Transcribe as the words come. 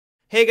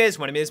Hey guys,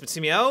 my name is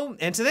Matsumo,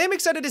 and today I'm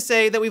excited to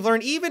say that we've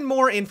learned even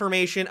more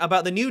information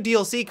about the new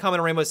DLC coming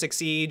to Rainbow Six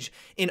Siege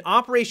in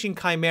Operation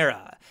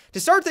Chimera. To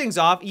start things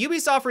off,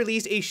 Ubisoft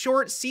released a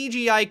short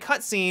CGI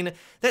cutscene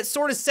that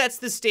sort of sets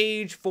the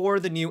stage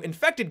for the new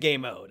Infected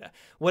game mode.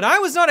 What I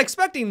was not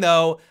expecting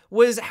though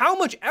was how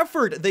much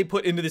effort they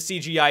put into the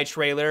CGI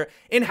trailer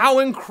and how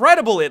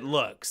incredible it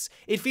looks.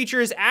 It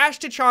features Ash,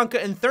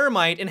 Tachanka, and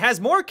Thermite and has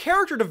more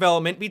character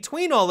development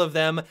between all of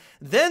them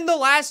than the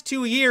last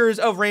 2 years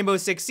of Rainbow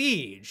Six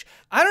Siege.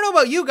 I don't know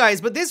about you guys,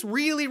 but this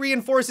really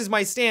reinforces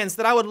my stance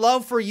that I would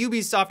love for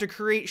Ubisoft to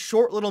create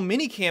short little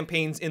mini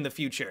campaigns in the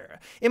future.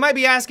 It might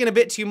be asking a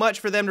bit too much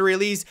for them to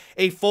release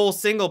a full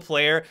single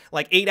player,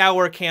 like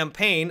 8-hour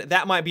campaign.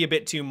 That might be a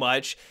bit too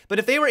much. But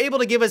if they were able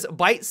to give us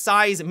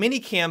bite-sized mini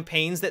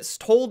campaigns that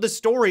told the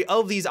story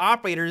of these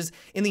operators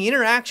and the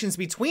interactions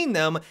between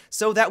them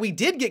so that we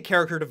did get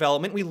character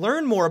development, we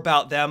learn more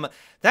about them,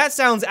 that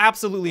sounds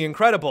absolutely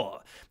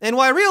incredible. And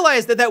while I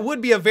realize that that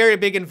would be a very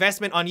big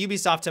investment on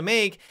Ubisoft to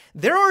make,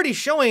 they're already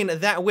showing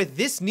that with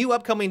this new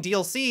upcoming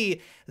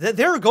DLC, that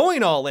they're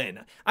going all in.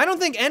 I don't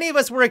think any of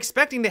us were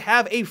expecting to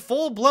have a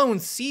full-blown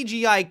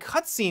CGI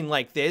cutscene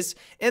like this,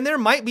 and there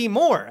might be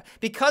more.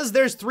 Because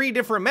there's 3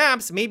 different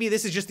maps, maybe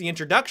this is just the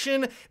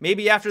introduction,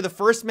 maybe after the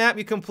first map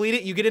you complete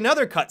it, you get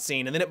another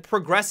cutscene, and then it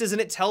progresses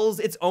and it tells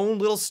its own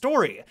little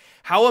story.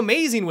 How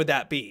amazing would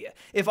that be?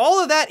 If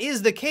all of that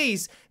is the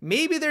case,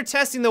 maybe they're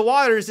testing the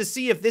waters to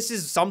see if this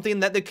is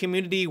something that the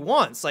community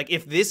wants. Like,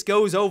 if this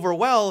goes over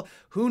well,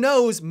 who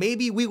knows,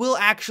 maybe we will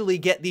actually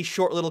get these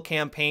short little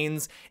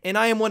campaigns, and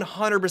I am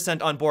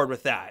 100% on board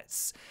with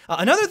that.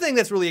 Another thing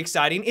that's really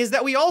exciting is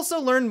that we also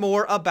learn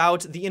more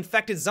about the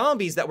infected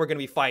zombies that we're going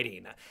to be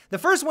fighting. The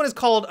first one is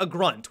called a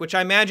grunt, which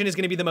I imagine is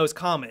going to be the most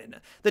common.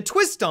 The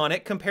twist on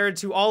it, compared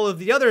to all of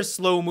the other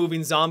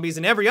slow-moving zombies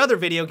in every other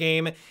video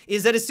game,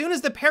 is that as soon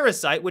as the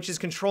parasite, which is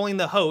controlling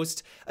the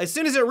host, as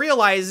soon as it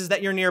realizes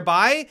that you're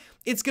nearby,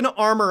 it's gonna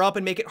armor up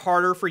and make it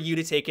harder for you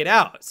to take it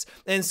out.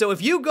 And so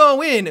if you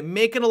go in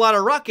making a lot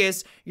of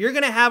ruckus, you're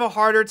gonna have a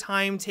harder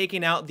time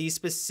taking out the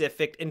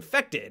specific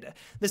infected.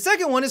 The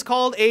second one is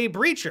called a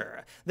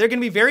breacher. They're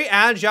gonna be very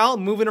agile,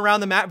 moving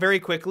around the map very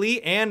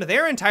quickly, and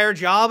their entire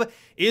job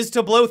is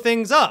to blow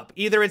things up.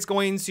 Either it's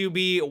going to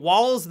be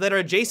walls that are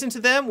adjacent to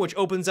them, which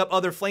opens up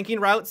other flanking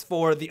routes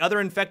for the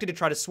other infected to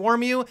try to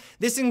swarm you.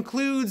 This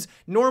includes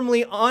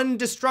normally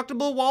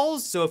undestructible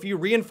walls, so if you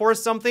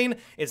reinforce something,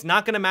 it's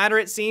not gonna matter,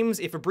 it seems,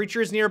 if a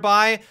breacher is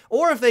nearby,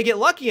 or if they get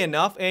lucky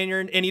enough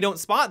and you don't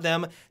spot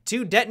them,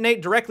 to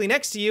detonate directly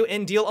next to you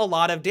and deal a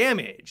lot of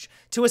damage.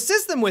 To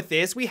assist them with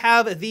this, we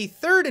have the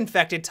third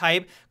infected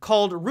type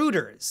called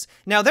rooters.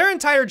 Now, their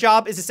entire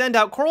job is to send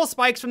out coral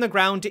spikes from the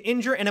ground to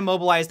injure and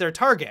immobilize their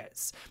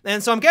targets.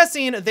 And so I'm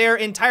guessing their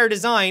entire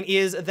design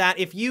is that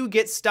if you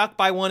get stuck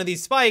by one of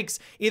these spikes,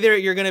 either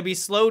you're going to be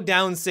slowed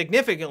down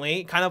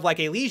significantly, kind of like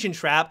a lesion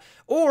trap,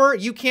 or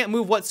you can't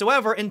move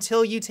whatsoever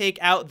until you take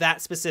out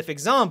that specific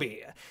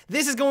zombie.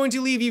 This is going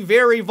to leave you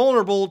very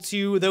vulnerable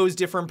to those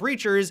different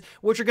breachers,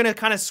 which are going to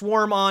kind of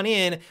swarm on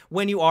in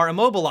when you are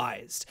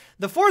immobilized.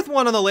 The fourth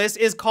one on the list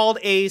is called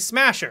a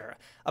smasher.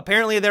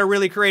 Apparently they're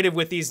really creative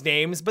with these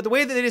names, but the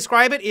way that they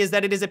describe it is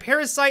that it is a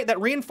parasite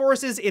that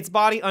reinforces its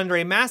body under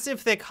a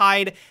massive thick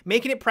hide,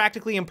 making it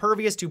practically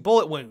impervious to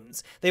bullet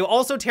wounds. They will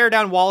also tear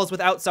down walls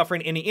without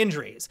suffering any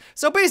injuries.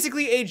 So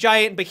basically a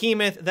giant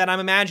behemoth that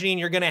I'm imagining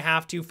you're gonna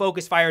have to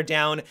focus fire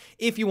down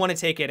if you want to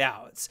take it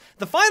out.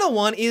 The final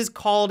one is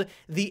called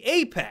the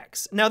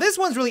Apex. Now this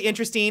one's really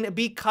interesting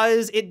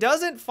because it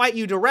doesn't fight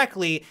you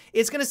directly,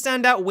 it's gonna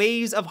send out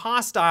waves of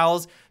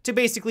hostiles to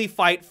basically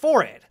fight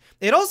for it.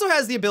 It also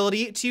has the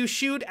ability to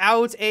shoot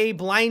out a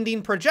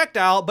blinding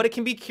projectile, but it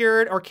can be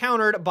cured or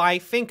countered by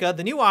Finka,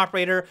 the new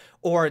operator,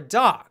 or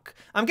Doc.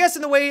 I'm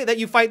guessing the way that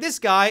you fight this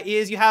guy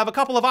is you have a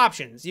couple of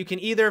options. You can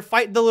either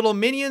fight the little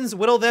minions,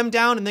 whittle them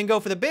down, and then go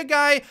for the big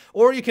guy,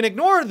 or you can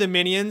ignore the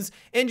minions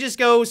and just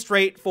go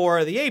straight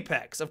for the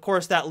Apex. Of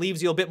course, that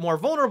leaves you a bit more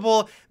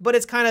vulnerable, but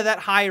it's kind of that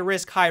high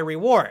risk, high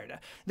reward.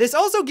 This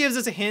also gives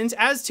us a hint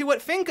as to what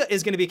Finka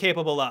is going to be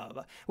capable of.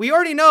 We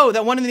already know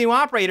that one of the new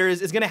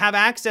operators is going to have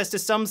access to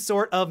some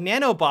sort of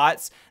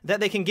nanobots that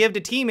they can give to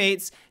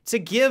teammates to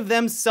give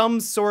them some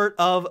sort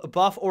of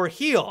buff or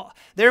heal.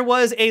 There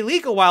was a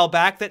leak a while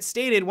back that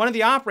stated one of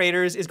the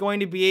operators is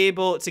going to be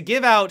able to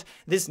give out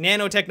this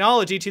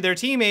nanotechnology to their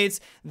teammates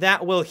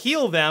that will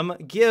heal them,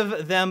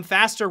 give them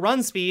faster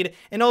run speed,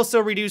 and also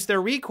reduce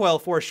their recoil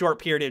for a short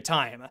period of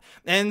time.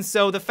 And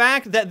so the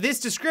fact that this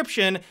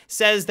description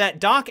says that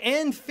Doc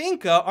and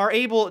Finka are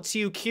able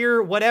to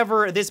cure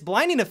whatever this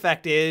blinding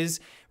effect is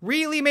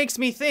really makes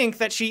me think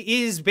that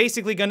she is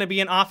basically going to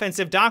be an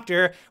offensive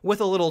doctor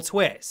with a little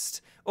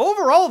twist.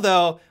 Overall,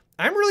 though,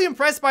 I'm really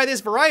impressed by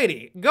this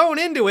variety. Going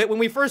into it, when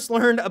we first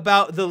learned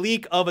about the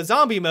leak of a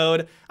zombie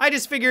mode, I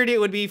just figured it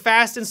would be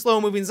fast and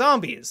slow-moving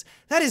zombies.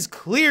 That is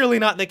clearly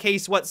not the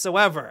case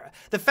whatsoever.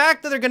 The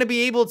fact that they're going to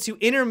be able to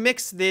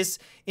intermix this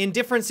in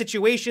different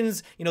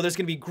situations, you know, there's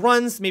going to be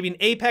grunts, maybe an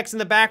Apex in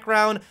the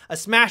background, a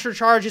smasher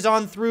charges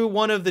on through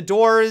one of the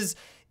doors,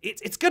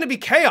 it's going to be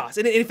chaos.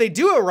 And if they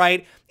do it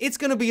right, it's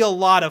going to be a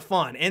lot of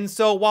fun. And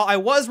so while I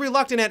was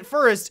reluctant at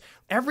first,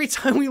 every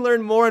time we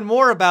learn more and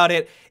more about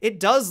it, it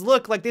does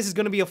look like this is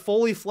going to be a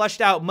fully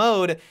fleshed out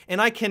mode,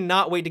 and I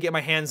cannot wait to get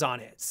my hands on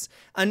it.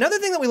 Another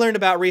thing that we learned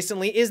about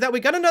recently is that we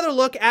got another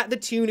look at the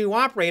two new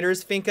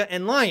operators, Finka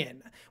and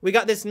Lion. We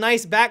got this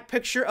nice back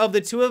picture of the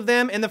two of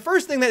them, and the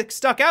first thing that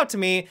stuck out to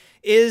me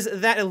is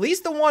that at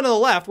least the one on the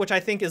left, which I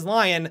think is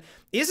Lion,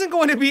 isn't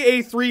going to be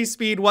a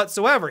 3-speed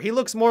whatsoever. He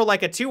looks more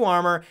like a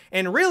 2-armor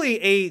and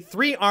really a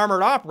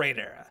 3-armored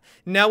operator.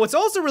 Now, what's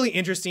also really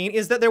interesting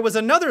is that there was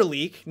another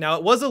leak. Now,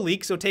 it was a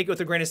leak, so take it with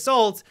a grain of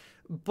salt,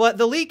 but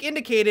the leak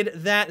indicated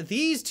that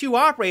these two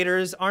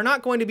operators are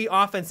not going to be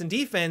offense and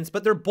defense,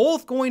 but they're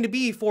both going to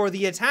be for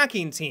the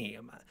attacking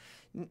team.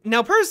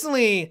 Now,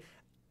 personally,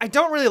 I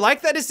don't really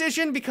like that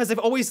decision because I've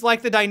always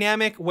liked the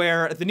dynamic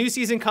where the new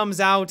season comes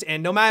out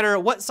and no matter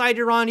what side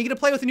you're on, you get to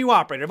play with a new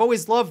operator. I've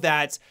always loved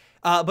that.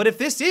 But if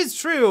this is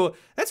true,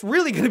 that's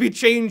really going to be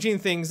changing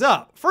things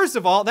up. First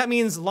of all, that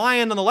means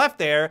Lion on the left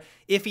there,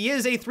 if he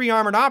is a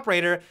 3-armored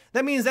operator,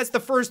 that means that's the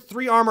first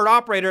 3-armored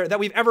operator that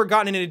we've ever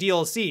gotten in a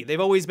DLC. They've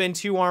always been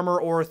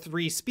 2-armor or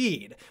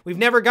 3-speed. We've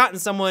never gotten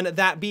someone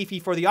that beefy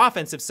for the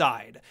offensive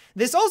side.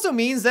 This also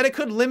means that it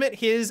could limit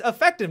his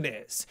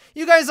effectiveness.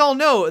 You guys all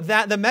know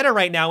that the meta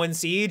right now in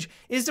Siege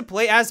is to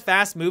play as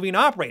fast-moving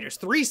operators,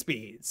 3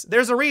 speeds.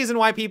 There's a reason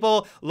why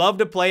people love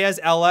to play as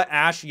Ela,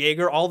 Ashe,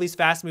 Jaeger, all these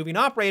fast-moving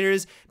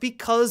operators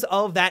because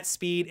of that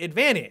speed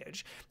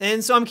advantage.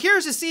 And so I'm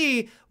curious to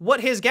see what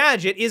his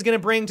gadget is going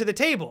to bring to the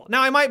table.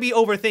 Now, I might be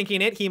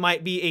overthinking it. He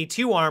might be a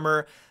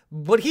 2-armor,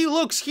 but he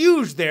looks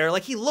huge there.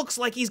 Like, he looks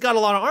like he's got a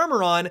lot of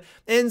armor on.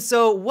 And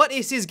so what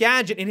is his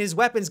gadget and his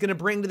weapons going to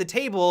bring to the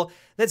table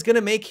that's going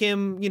to make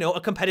him, you know, a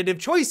competitive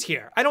choice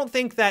here? I don't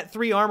think that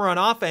 3 armor on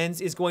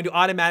offense is going to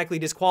automatically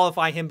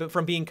disqualify him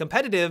from being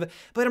competitive,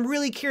 but I'm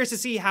really curious to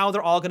see how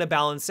they're all going to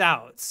balance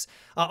out.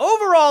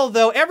 Overall,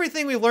 though,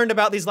 everything we've learned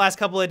about these last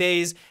couple of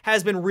days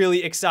has been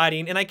really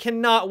exciting, and I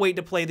cannot wait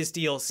to play this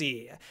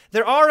DLC.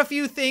 There are a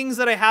few things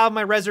that I have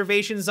my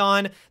reservations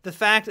on. The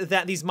fact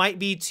that these might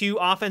be 2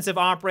 offensive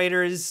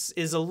operators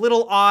is a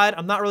little odd.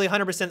 I'm not really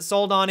 100%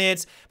 sold on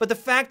it, but the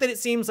fact that it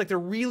seems like they're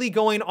really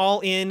going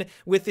all in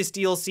with this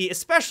DLC,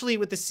 especially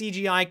with the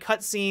CGI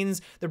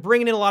cutscenes, they're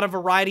bringing in a lot of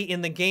variety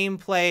in the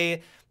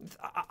gameplay.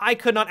 I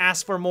could not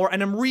ask for more,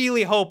 and I'm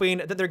really hoping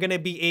that they're going to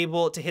be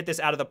able to hit this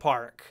out of the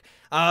park.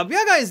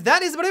 Yeah, guys,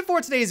 that is about it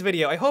for today's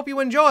video. I hope you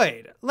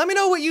enjoyed. Let me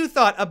know what you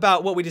thought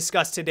about what we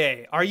discussed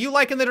today. Are you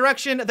liking the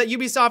direction that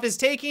Ubisoft is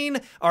taking?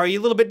 Are you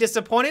a little bit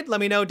disappointed? Let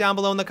me know down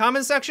below in the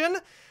comment section.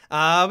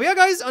 But yeah,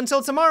 guys,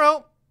 until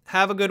tomorrow,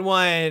 have a good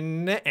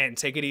one, and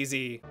take it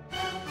easy.